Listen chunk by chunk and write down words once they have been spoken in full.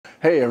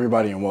Hey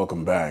everybody and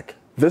welcome back.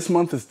 This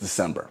month is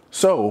December.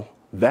 So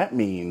that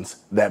means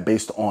that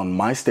based on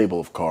my stable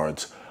of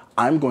cards,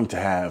 I'm going to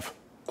have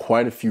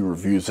quite a few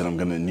reviews that I'm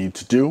going to need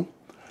to do.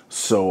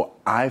 So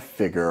I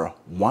figure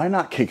why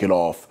not kick it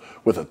off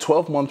with a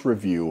 12-month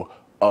review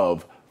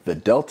of the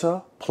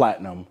Delta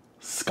Platinum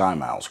Sky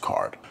Miles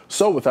card.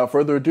 So without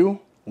further ado,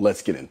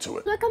 let's get into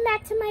it. Welcome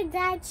back to my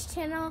dad's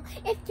channel.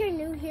 If you're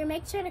new here,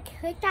 make sure to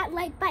click that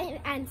like button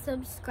and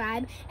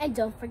subscribe, and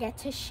don't forget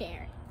to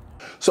share.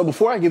 So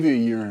before I give you a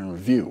year in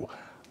review,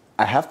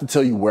 I have to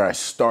tell you where I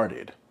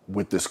started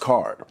with this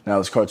card. Now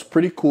this card's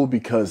pretty cool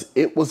because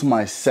it was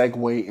my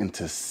segue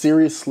into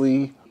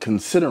seriously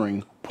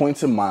considering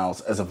points and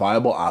miles as a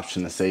viable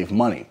option to save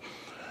money.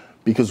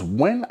 Because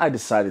when I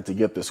decided to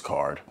get this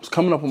card, it was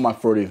coming up on my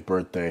 40th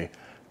birthday,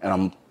 and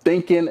I'm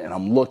thinking and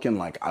I'm looking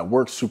like I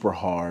worked super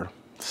hard,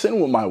 sitting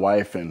with my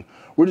wife, and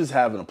we're just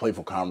having a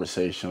playful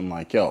conversation. I'm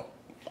like, yo,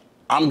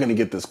 I'm gonna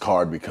get this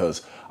card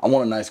because I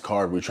want a nice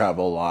card. We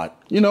travel a lot.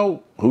 You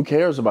know, who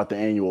cares about the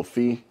annual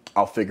fee?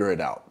 I'll figure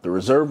it out. The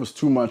reserve was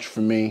too much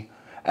for me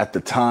at the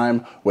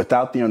time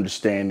without the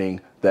understanding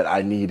that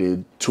I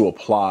needed to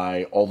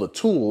apply all the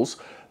tools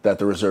that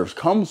the reserves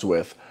comes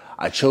with.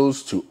 I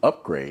chose to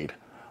upgrade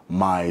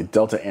my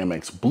Delta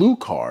Amex Blue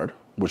card,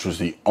 which was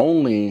the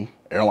only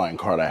airline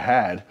card I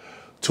had,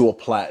 to a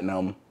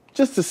Platinum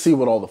just to see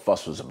what all the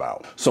fuss was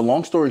about. So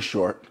long story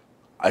short,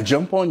 I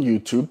jump on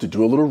YouTube to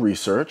do a little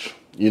research,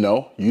 you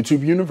know,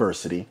 YouTube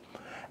University,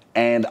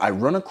 and I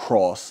run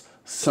across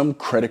some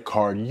credit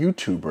card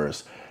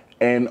YouTubers,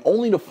 and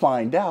only to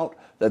find out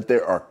that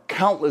there are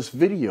countless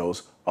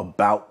videos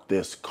about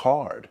this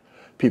card.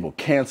 People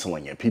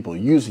canceling it, people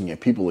using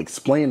it, people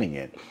explaining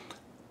it,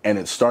 and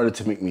it started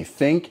to make me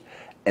think,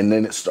 and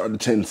then it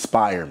started to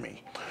inspire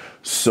me.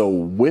 So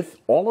with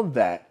all of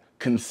that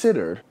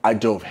considered, I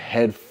dove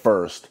head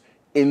first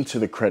into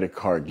the credit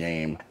card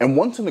game. And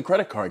once in the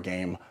credit card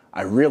game,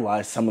 I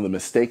realized some of the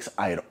mistakes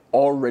I had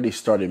already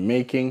started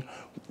making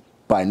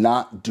by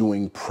not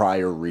doing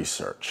prior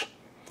research.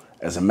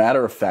 As a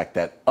matter of fact,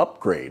 that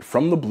upgrade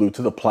from the Blue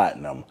to the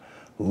Platinum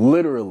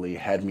literally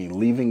had me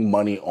leaving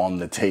money on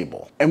the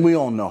table. And we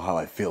all know how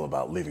I feel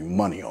about leaving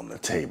money on the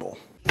table.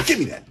 Give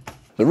me that.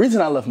 The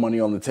reason I left money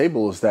on the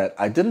table is that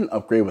I didn't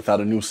upgrade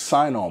without a new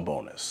sign-on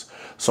bonus.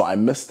 So I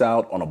missed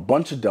out on a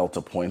bunch of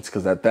Delta points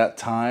because at that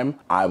time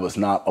I was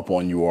not up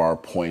on UR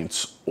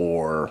points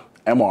or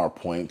MR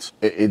points.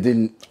 I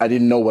didn't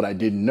know what I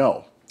didn't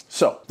know.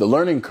 So the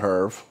learning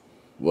curve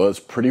was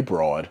pretty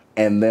broad,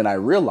 and then I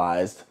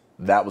realized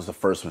that was the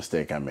first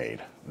mistake I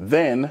made.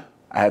 Then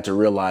I had to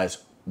realize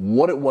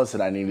what it was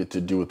that I needed to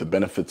do with the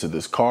benefits of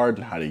this card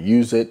and how to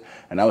use it,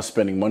 and I was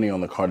spending money on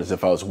the card as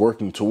if I was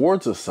working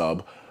towards a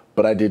sub,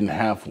 but I didn't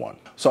have one.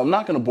 So I'm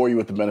not gonna bore you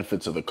with the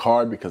benefits of the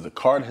card because the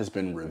card has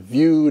been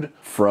reviewed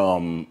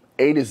from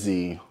A to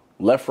Z,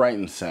 left, right,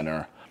 and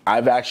center.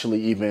 I've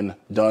actually even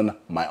done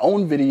my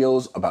own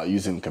videos about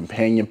using the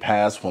Companion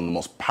Pass, one of the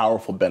most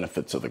powerful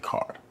benefits of the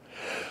card.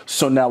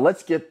 So now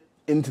let's get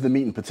into the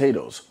meat and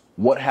potatoes.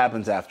 What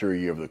happens after a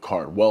year of the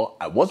card? Well,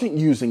 I wasn't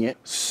using it,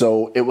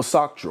 so it was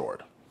sock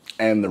drawered.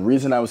 And the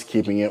reason I was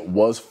keeping it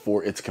was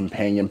for its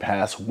Companion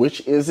Pass,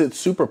 which is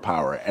its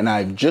superpower. And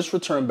I've just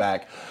returned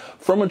back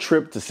from a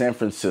trip to San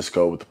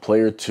Francisco with the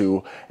Player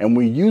 2, and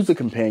we used the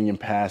Companion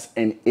Pass,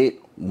 and it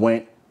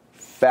went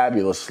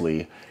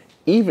fabulously,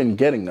 even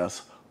getting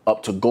us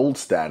up to gold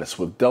status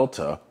with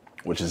Delta,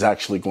 which is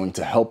actually going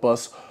to help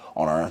us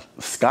on our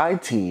Sky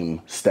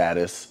Team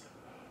status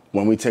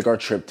when we take our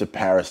trip to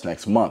Paris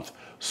next month.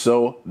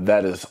 So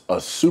that is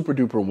a super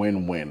duper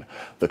win-win.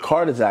 The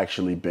card has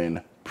actually been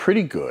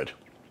pretty good,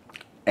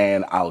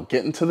 and I'll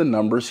get into the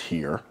numbers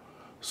here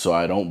so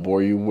I don't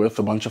bore you with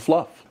a bunch of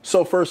fluff.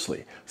 So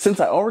firstly, since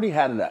I already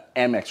had an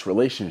Amex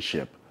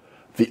relationship,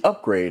 the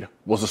upgrade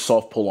was a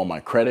soft pull on my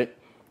credit,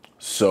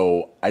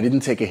 so I didn't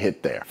take a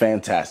hit there.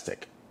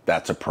 Fantastic.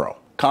 That's a pro.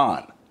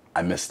 Con,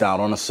 I missed out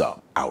on a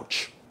sub.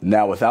 Ouch.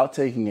 Now, without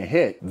taking a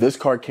hit, this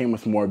card came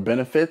with more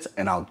benefits,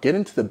 and I'll get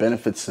into the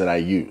benefits that I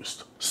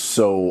used.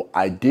 So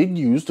I did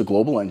use the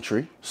global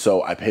entry,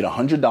 so I paid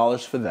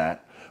 $100 for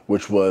that,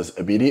 which was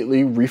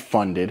immediately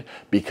refunded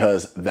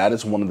because that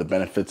is one of the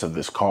benefits of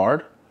this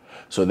card.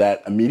 So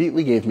that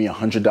immediately gave me a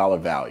 $100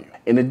 value.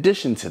 In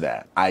addition to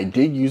that, I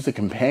did use the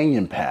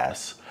Companion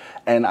Pass,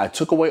 and I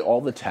took away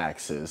all the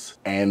taxes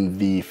and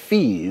the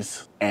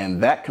fees,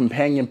 and that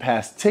Companion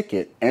Pass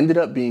ticket ended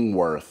up being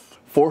worth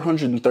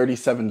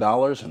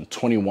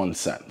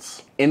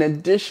 $437.21. In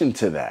addition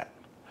to that,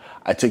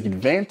 I took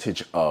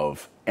advantage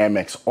of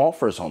Amex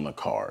offers on the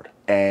card,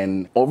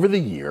 and over the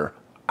year,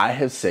 I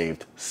have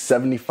saved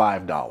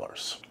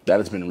 $75. That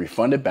has been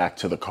refunded back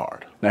to the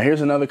card. Now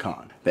here's another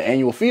con. The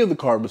annual fee of the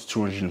card was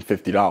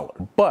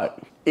 $250, but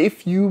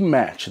if you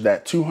match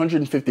that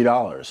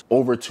 $250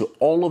 over to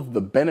all of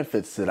the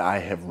benefits that I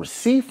have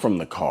received from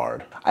the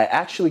card, I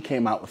actually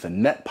came out with a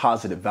net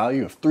positive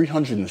value of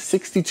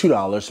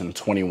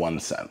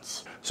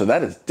 $362.21. So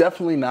that is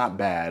definitely not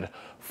bad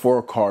for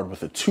a card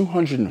with a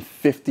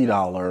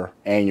 $250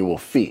 annual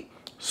fee.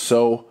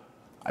 So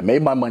I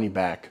made my money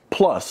back,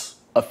 plus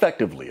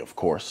effectively, of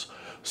course.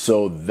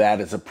 So that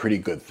is a pretty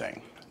good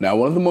thing. Now,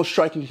 one of the most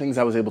striking things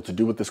I was able to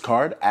do with this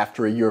card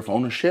after a year of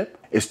ownership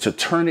is to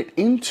turn it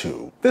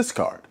into this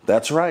card.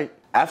 That's right.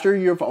 After a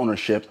year of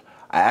ownership,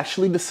 I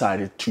actually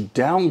decided to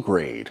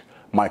downgrade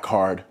my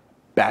card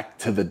back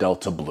to the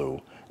Delta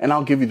Blue, and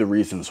I'll give you the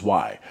reasons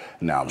why.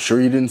 Now, I'm sure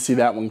you didn't see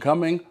that one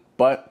coming,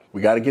 but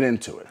we got to get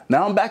into it.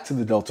 Now I'm back to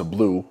the Delta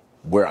Blue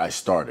where I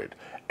started,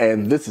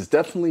 and this is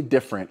definitely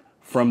different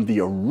from the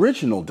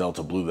original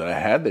Delta Blue that I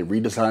had. They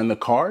redesigned the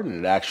card,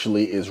 and it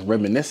actually is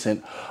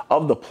reminiscent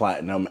of the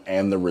Platinum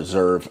and the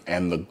Reserve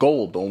and the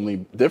Gold. The only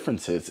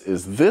difference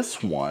is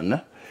this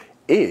one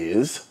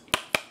is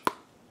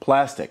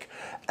plastic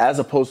as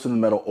opposed to the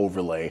metal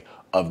overlay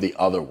of the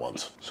other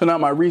ones. So now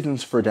my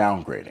reasons for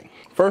downgrading.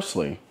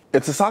 Firstly,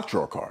 it's a sock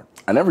drawer card.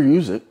 I never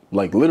use it,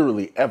 like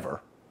literally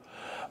ever.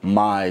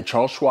 My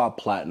Charles Schwab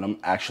Platinum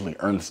actually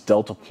earns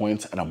Delta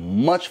points at a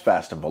much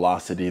faster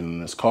velocity than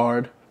this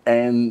card,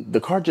 and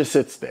the card just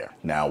sits there.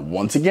 Now,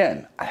 once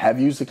again, I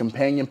have used the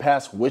Companion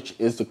Pass, which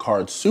is the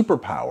card's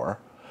superpower,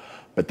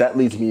 but that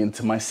leads me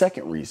into my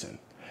second reason,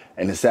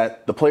 and it's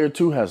that the player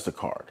 2 has the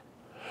card.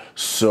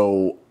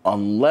 So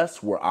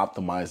unless we're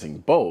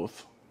optimizing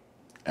both,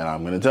 and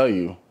I'm going to tell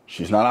you,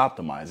 she's not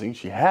optimizing,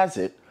 she has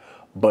it,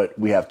 but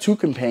we have 2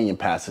 companion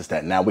passes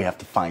that now we have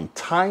to find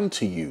time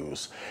to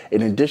use,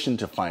 in addition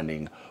to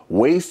finding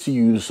ways to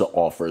use the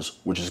offers,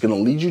 which is going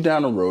to lead you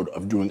down a road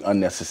of doing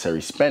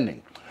unnecessary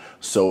spending.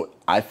 So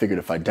I figured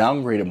if I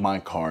downgraded my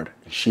card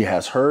and she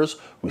has hers,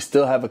 we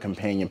still have a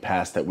companion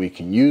pass that we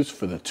can use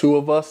for the 2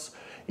 of us,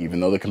 even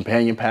though the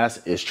companion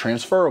pass is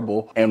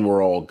transferable, and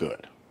we're all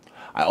good.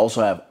 I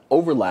also have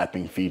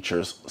overlapping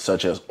features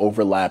such as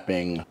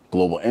overlapping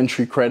global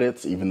entry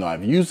credits. Even though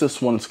I've used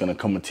this one, it's going to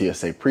come with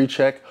TSA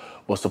pre-check.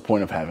 What's the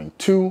point of having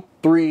 2,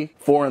 3,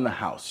 4 in the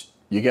house?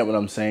 You get what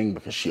I'm saying?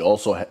 Because she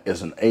also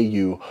is an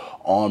AU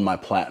on my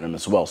Platinum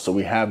as well. So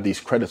we have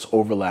these credits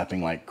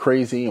overlapping like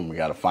crazy, and we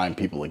got to find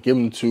people to give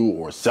them to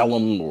or sell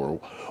them or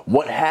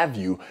what have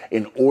you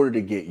in order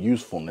to get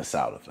usefulness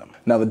out of them.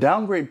 Now, the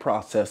downgrade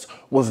process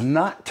was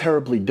not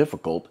terribly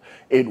difficult.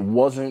 It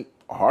wasn't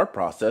a hard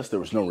process. There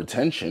was no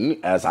retention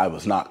as I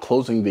was not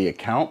closing the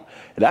account.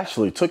 It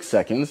actually took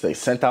seconds. They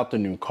sent out the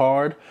new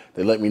card.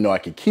 They let me know I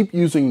could keep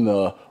using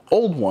the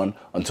old one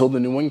until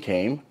the new one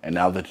came. And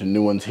now that the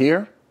new one's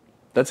here,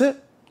 that's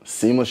it.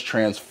 Seamless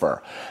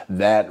transfer.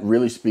 That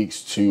really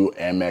speaks to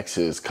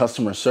Amex's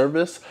customer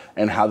service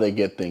and how they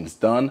get things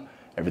done.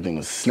 Everything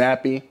was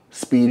snappy,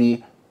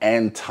 speedy,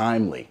 and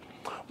timely.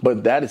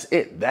 But that is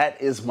it.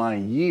 That is my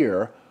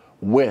year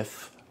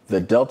with the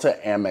Delta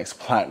Amex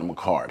Platinum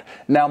card.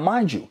 Now,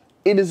 mind you,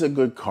 it is a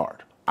good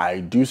card. I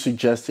do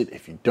suggest it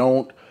if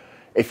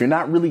you're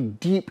not really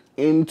deep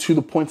into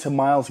the points and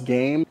miles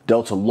game.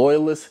 Delta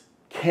loyalists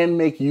can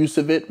make use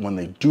of it when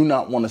they do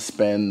not want to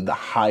spend the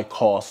high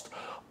cost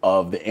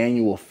of the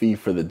annual fee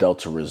for the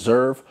Delta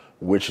Reserve,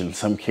 which in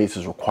some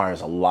cases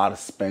requires a lot of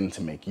spend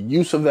to make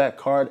use of that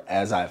card,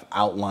 as I've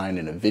outlined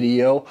in a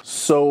video.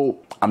 So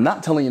I'm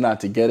not telling you not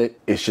to get it.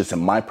 It's just in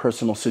my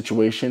personal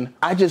situation,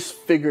 I just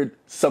figured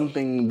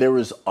there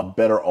was a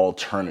better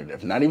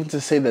alternative. Not even to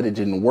say that it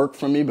didn't work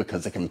for me,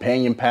 because the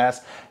Companion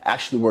Pass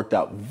actually worked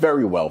out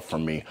very well for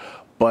me,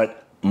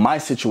 but my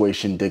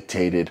situation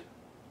dictated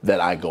that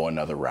I go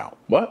another route.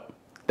 But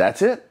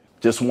that's it.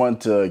 Just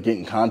wanted to get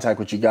in contact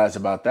with you guys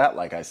about that.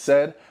 Like I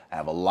said, I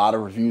have a lot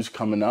of reviews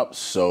coming up,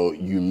 so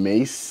you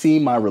may see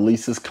my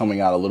releases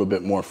coming out a little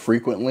bit more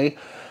frequently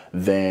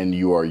than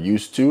you are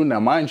used to. Now,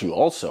 mind you,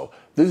 also,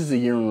 this is a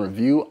year in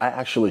review. I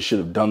actually should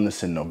have done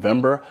this in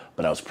November,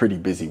 but I was pretty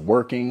busy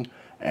working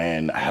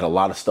and I had a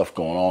lot of stuff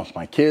going on with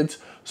my kids.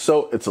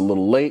 So it's a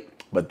little late,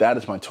 but that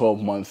is my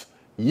 12-month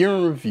year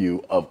in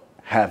review of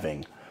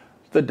having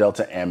the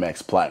Delta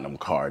Amex Platinum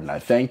card. And I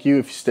thank you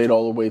if you stayed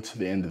all the way to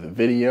the end of the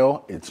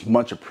video. It's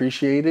much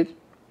appreciated.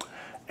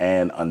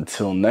 And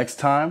until next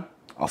time,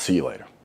 I'll see you later.